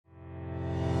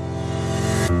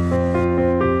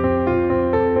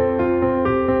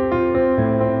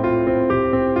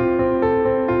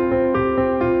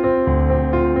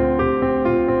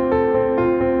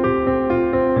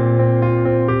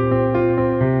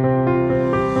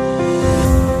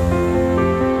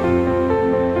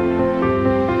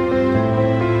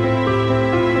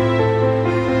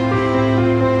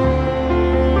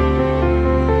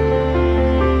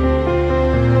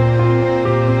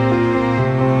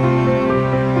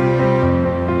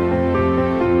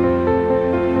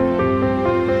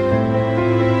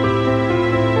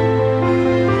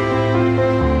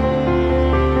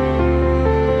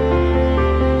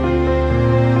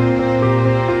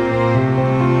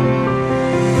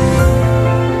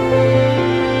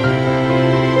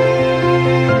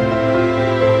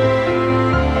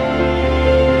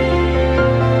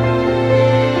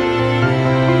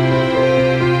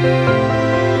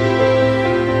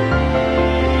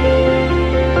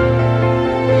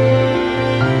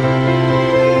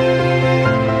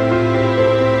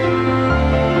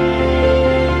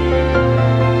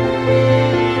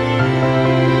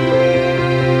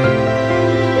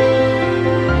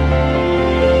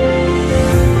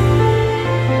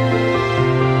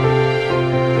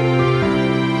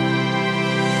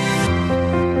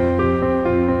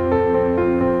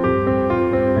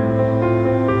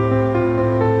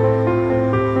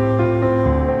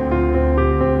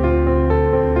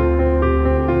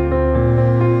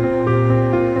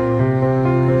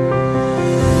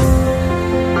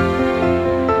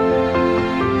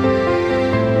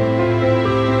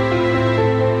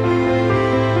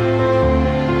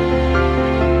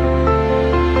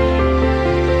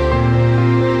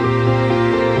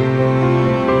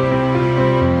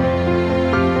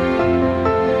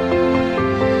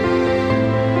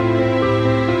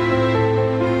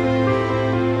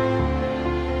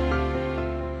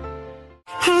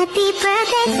Happy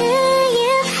birthday to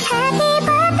you, happy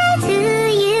birthday to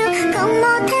you. Có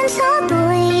một thêm số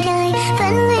tuổi đời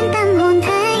vẫn nguyên tâm hồn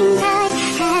thanh thơi.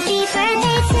 Happy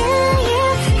birthday to you,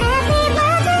 happy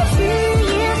birthday to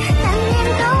you. Tặng em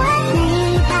câu hát này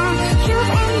và chúc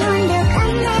em luôn được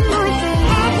ấm êm mỗi ngày.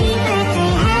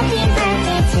 Happy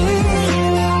birthday to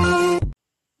you.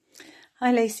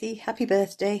 Hi Lacey, happy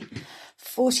birthday.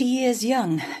 40 years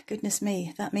young. Goodness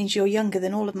me, that means you're younger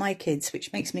than all of my kids,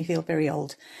 which makes me feel very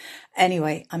old.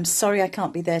 Anyway, I'm sorry I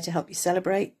can't be there to help you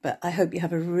celebrate, but I hope you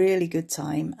have a really good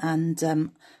time, and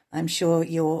I'm sure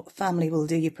your family will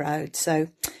do you proud. So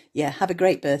yeah, have a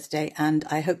great birthday, and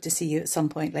I hope to see you at some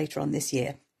point later on this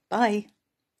year. Bye.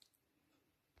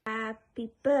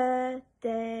 Happy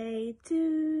birthday to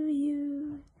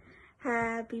you.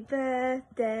 Happy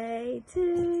birthday to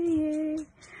you.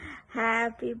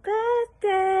 Happy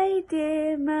birthday,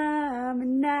 dear Mum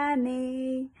and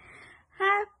Nanny.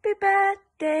 Happy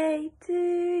birthday to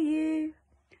you.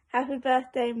 Happy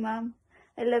birthday, Mum.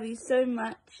 I love you so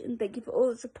much, and thank you for all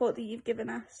the support that you've given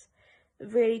us. I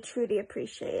really, truly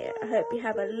appreciate it. I hope you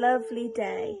have a lovely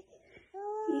day.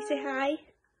 You say hi.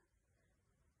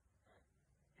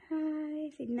 Hi,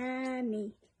 say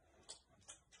Nanny.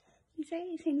 You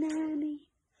say Nanny.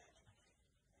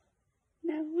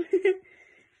 No.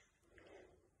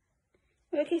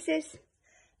 More kisses.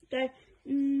 Go.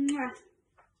 Mwah.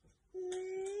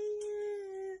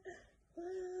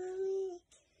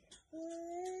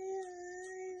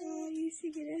 Oh, you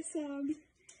singing a song.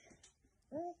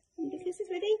 The kisses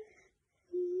ready?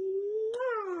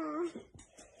 Mwah.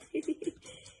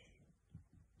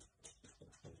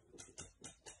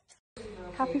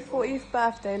 Happy 40th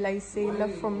birthday, Lacey.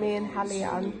 Love from me and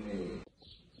Hallie-Ann.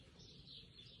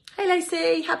 Hey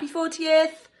Lacey, happy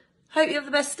 40th. Hope you have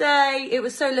the best day. It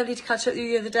was so lovely to catch up with you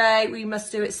the other day. We must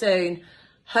do it soon.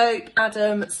 Hope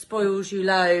Adam spoils you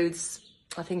loads.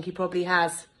 I think he probably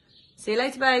has. See you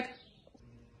later, babe.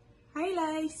 Hey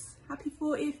Lace, happy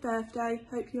 40th birthday.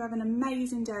 Hope you have an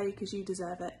amazing day because you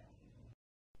deserve it.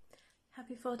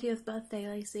 Happy 40th birthday,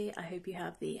 Lacey. I hope you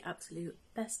have the absolute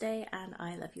best day, and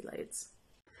I love you loads.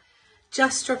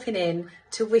 Just dropping in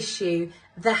to wish you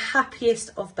the happiest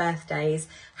of birthdays.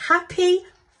 Happy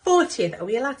 40th. Are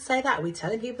we allowed to say that? Are we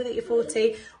telling people that you're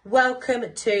 40?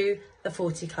 Welcome to the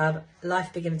 40 Club.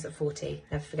 Life begins at 40.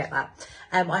 Never forget that.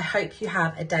 I hope you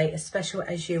have a day as special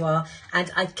as you are, and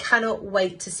I cannot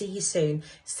wait to see you soon.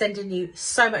 Sending you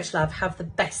so much love. Have the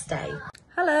best day.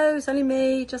 Hello, it's only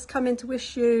me. Just coming to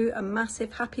wish you a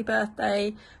massive happy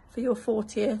birthday for your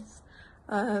 40th.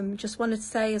 Just wanted to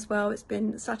say as well, it's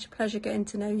been such a pleasure getting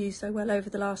to know you so well over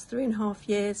the last 3.5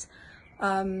 years.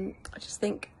 I just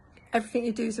think everything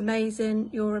you do is amazing.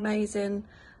 You're amazing.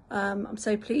 I'm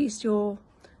so pleased you're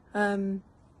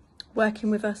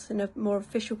working with us in a more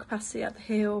official capacity at the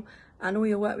Hill, and all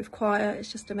your work with choir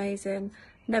is just amazing.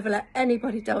 Never let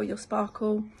anybody dull your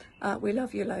sparkle. We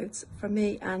love you loads. From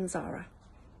me and Zara.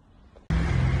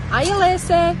 Hiya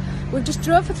Lacey, we've just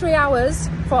drove for 3 hours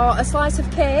for a slice of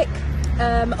cake,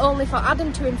 only for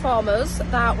Adam to inform us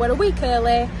that we're a week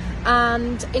early,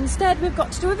 and instead we've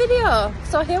got to do a video.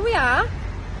 So here we are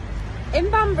in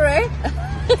Banbury.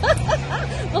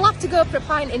 We'll have to go for a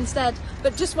pint instead,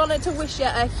 but just wanted to wish you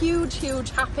a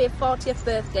huge happy 40th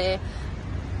birthday.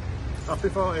 Happy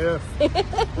 40th.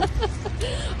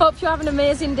 Hope you have an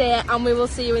amazing day, and we will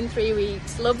see you in 3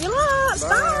 weeks. Love you lots.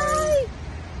 Bye.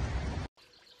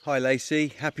 Hi Lacey,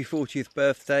 happy 40th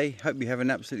birthday. Hope you have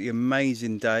an absolutely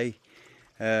amazing day,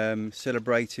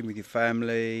 celebrating with your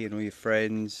family and all your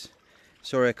friends.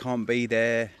 Sorry I can't be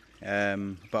there,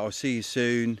 but I'll see you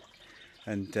soon,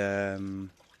 and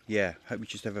yeah, hope you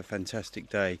just have a fantastic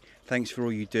day. Thanks for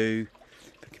all you do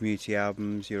for community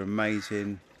albums. You're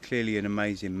amazing, clearly an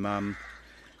amazing mum,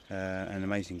 an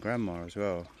amazing grandma as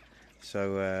well.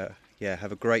 So yeah,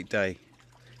 have a great day.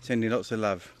 Sending lots of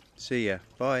love. See ya,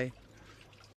 bye.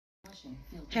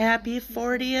 Happy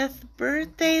 40th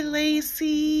birthday,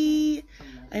 Lacey.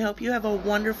 I hope you have a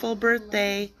wonderful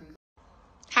birthday.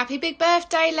 Happy big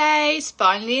birthday, Lace.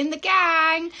 Finally in the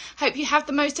gang. Hope you have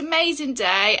the most amazing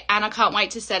day, and I can't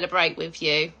wait to celebrate with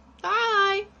you.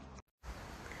 Bye.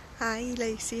 Hi,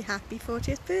 Lacey. Happy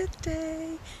 40th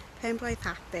birthday. Penblwydd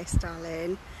hapus,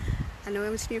 darling. I know I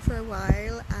haven't seen you for a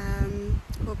while.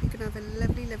 Hope you can have a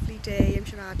lovely, lovely day. I'm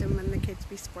sure Adam and the kids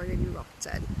will be spoiling you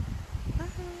rotten. Bye.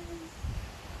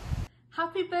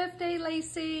 Happy birthday,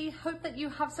 Lacey. Hope that you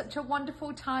have such a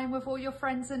wonderful time with all your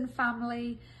friends and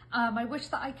family. I wish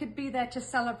that I could be there to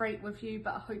celebrate with you,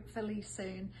 but hopefully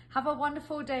soon. Have a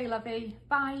wonderful day, lovey.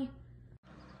 Bye.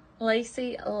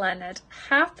 Lacey Leonard,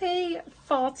 happy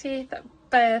 40th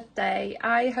birthday.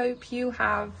 I hope you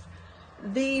have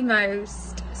the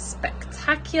most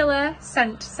spectacular,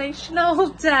 sensational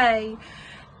day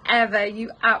ever.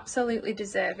 You absolutely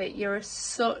deserve it. You're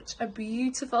such a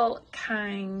beautiful,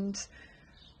 kind,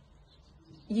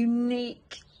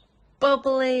 unique,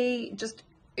 bubbly, just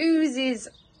oozes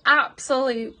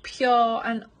absolute pure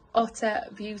and utter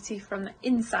beauty from the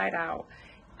inside out.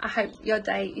 I hope your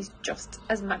day is just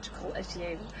as magical as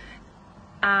you.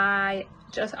 I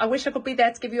wish I could be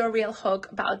there to give you a real hug,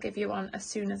 but I'll give you one as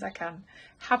soon as I can.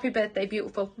 Happy birthday,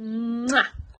 beautiful. Mwah!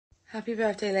 Happy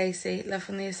birthday, Lacey. Love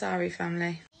from the Asari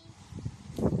family.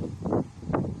 Hi,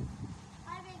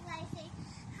 Big Lacey.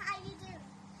 How you doing?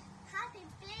 Happy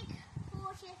big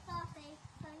 40th birthday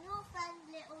from your friend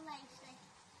Little Lacey.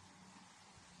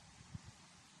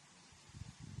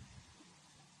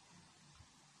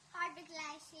 Hi, Big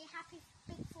Lacey. Happy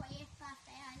big 40th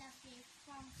birthday. I love you.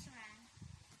 From Saran.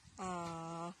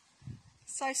 Ah,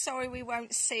 so sorry we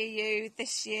won't see you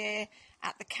this year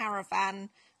at the caravan,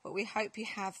 but we hope you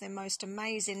have the most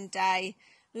amazing day.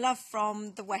 Love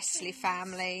from the Wesley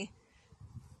family.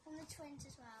 From the twins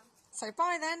as well. So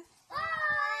bye then.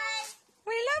 Bye!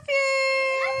 We love you!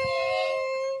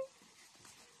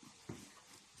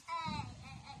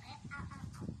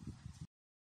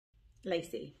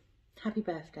 Lacey, happy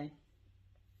birthday.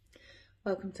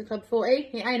 Welcome to Club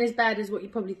 40. It ain't as bad as what you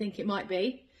probably think it might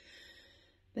be.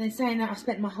 But then saying that, I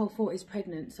spent my whole 40s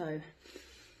pregnant, so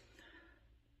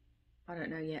I don't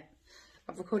know yet.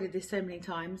 I've recorded this so many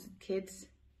times. Kids,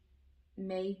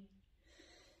 me.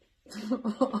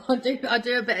 I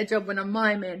do a better job when I'm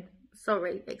miming.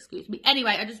 Sorry, excuse me.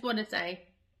 Anyway, I just want to say,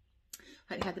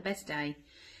 I hope you had the best day.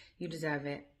 You deserve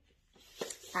it.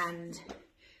 And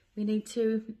we need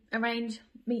to arrange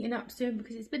meeting up soon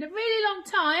because it's been a really long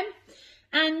time.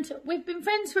 And we've been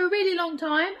friends for a really long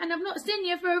time, and I've not seen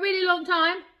you for a really long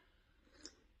time.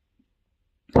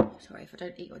 Sorry, if I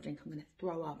don't eat or drink, I'm going to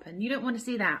throw up, and you don't want to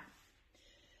see that.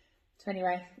 So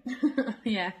anyway,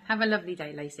 yeah, have a lovely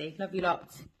day, Lacey. Love you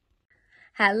lots.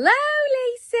 Hello,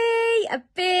 Lacey. A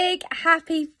big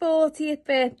happy 40th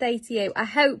birthday to you. I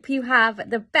hope you have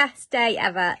the best day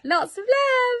ever. Lots of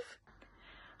love.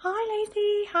 Hi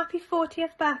Lacey, happy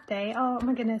 40th birthday. Oh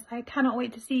my goodness, I cannot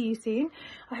wait to see you soon.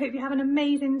 I hope you have an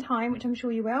amazing time, which I'm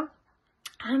sure you will.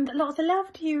 And lots of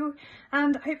love to you,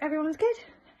 and I hope everyone's good.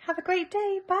 Have a great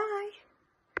day, bye.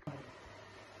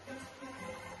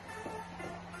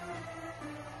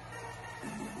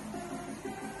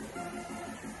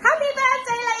 Happy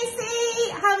birthday, Lacey!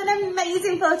 Have an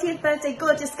amazing 40th birthday,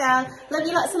 gorgeous girl. Love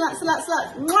you lots and lots and lots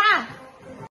and lots. Mwah!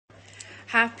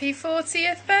 Happy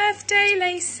 40th birthday,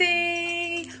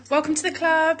 Lacey. Welcome to the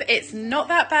club. It's not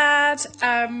that bad.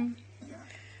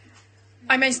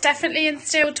 I most definitely am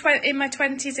still in my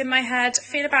 20s in my head,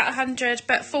 feel about 100,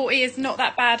 but 40 is not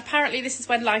that bad. Apparently this is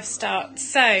when life starts.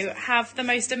 So have the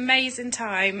most amazing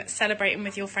time celebrating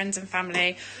with your friends and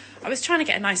family. I was trying to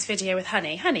get a nice video with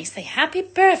Honey. Honey, say happy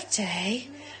birthday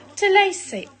to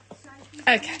Lacey.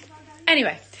 Okay.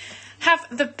 Anyway, have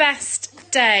the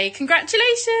best day.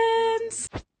 Congratulations.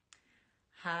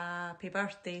 Happy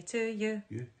birthday to you.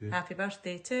 Happy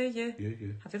birthday to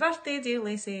you. Happy birthday, dear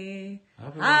Lacey.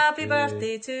 Happy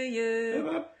birthday to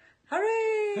you.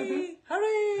 Hooray!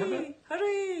 Hooray!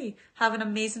 Hooray! Have an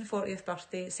amazing 40th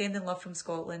birthday. Sending love from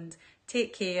Scotland.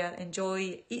 Take care.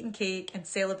 Enjoy eating cake and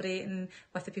celebrating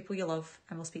with the people you love.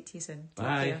 And we'll speak to you soon. Take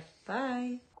Bye. care.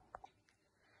 Bye.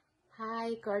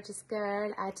 Hi, gorgeous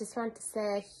girl. I just want to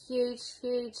say a huge,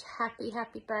 huge happy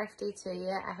birthday to you.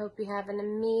 I hope you have an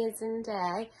amazing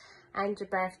day and your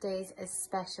birthday is as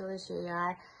special as you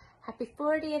are. Happy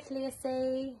 40th,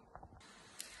 Lacey.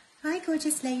 Hi,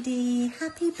 gorgeous lady.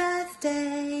 Happy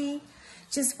birthday.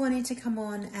 Just wanted to come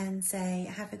on and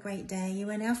say have a great day.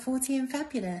 You are now 40 and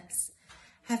fabulous.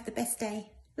 Have the best day.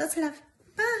 Lots of love.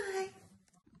 Bye.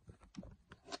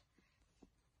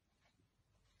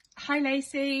 Hi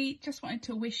Lacey, just wanted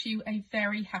to wish you a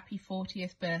very happy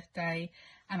 40th birthday,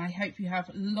 and I hope you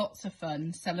have lots of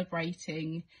fun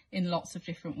celebrating in lots of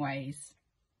different ways.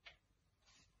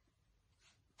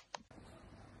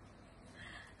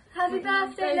 Happy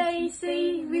birthday,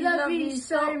 Lacey. We love you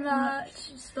so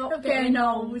much. Stop getting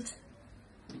old.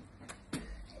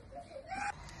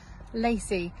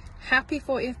 Lacey, happy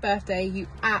 40th birthday, you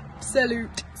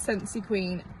absolute Scentsy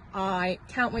queen. I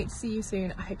can't wait to see you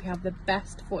soon. I hope you have the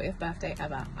best 40th birthday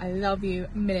ever. I love you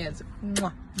millions.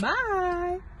 Mwah.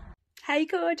 Bye. Hey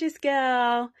gorgeous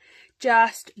girl,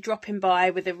 just dropping by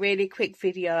with a really quick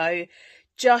video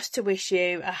just to wish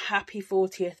you a happy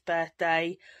 40th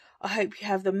birthday. I hope you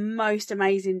have the most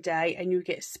amazing day and you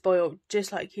get spoiled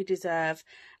just like you deserve.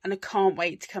 And I can't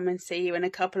wait to come and see you in a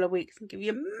couple of weeks and give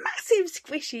you massive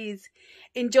squishies.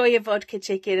 Enjoy your vodka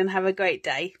chicken and have a great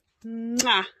day.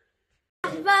 Mwah.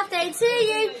 Happy birthday to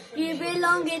you, you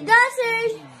belong in the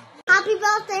zoo. Happy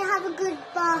birthday, have a good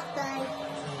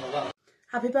birthday.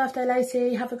 Happy birthday,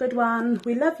 Lacey. Have a good one.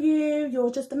 We love you.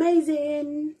 You're just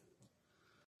amazing.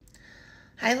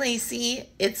 Hi, Lacey.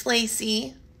 It's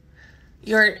Lacey.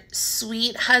 Your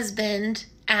sweet husband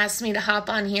asked me to hop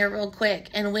on here real quick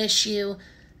and wish you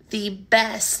the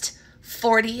best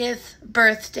 40th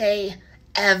birthday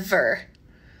ever.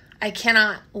 I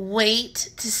cannot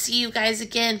wait to see you guys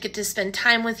again, get to spend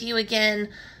time with you again.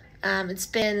 It's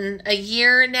been a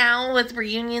year now with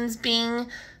reunions being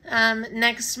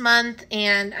next month,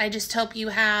 and I just hope you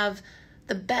have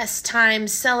the best time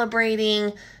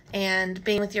celebrating and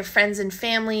being with your friends and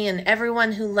family and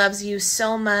everyone who loves you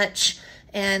so much.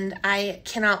 And I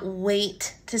cannot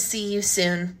wait to see you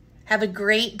soon. Have a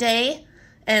great day,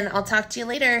 and I'll talk to you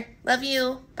later. Love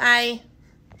you. Bye.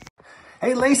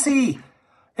 Hey, Lacey.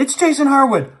 It's Jason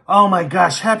Harwood. Oh my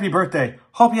gosh, happy birthday.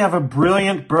 Hope you have a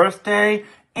brilliant birthday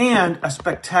and a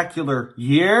spectacular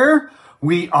year.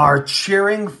 We are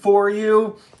cheering for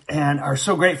you and are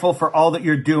so grateful for all that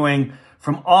you're doing.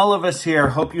 From all of us here,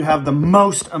 hope you have the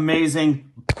most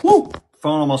amazing, phone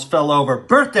almost fell over,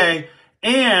 birthday,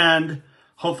 and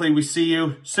hopefully we see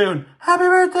you soon. Happy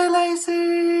birthday,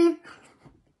 Lacey!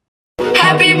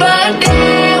 Happy birthday!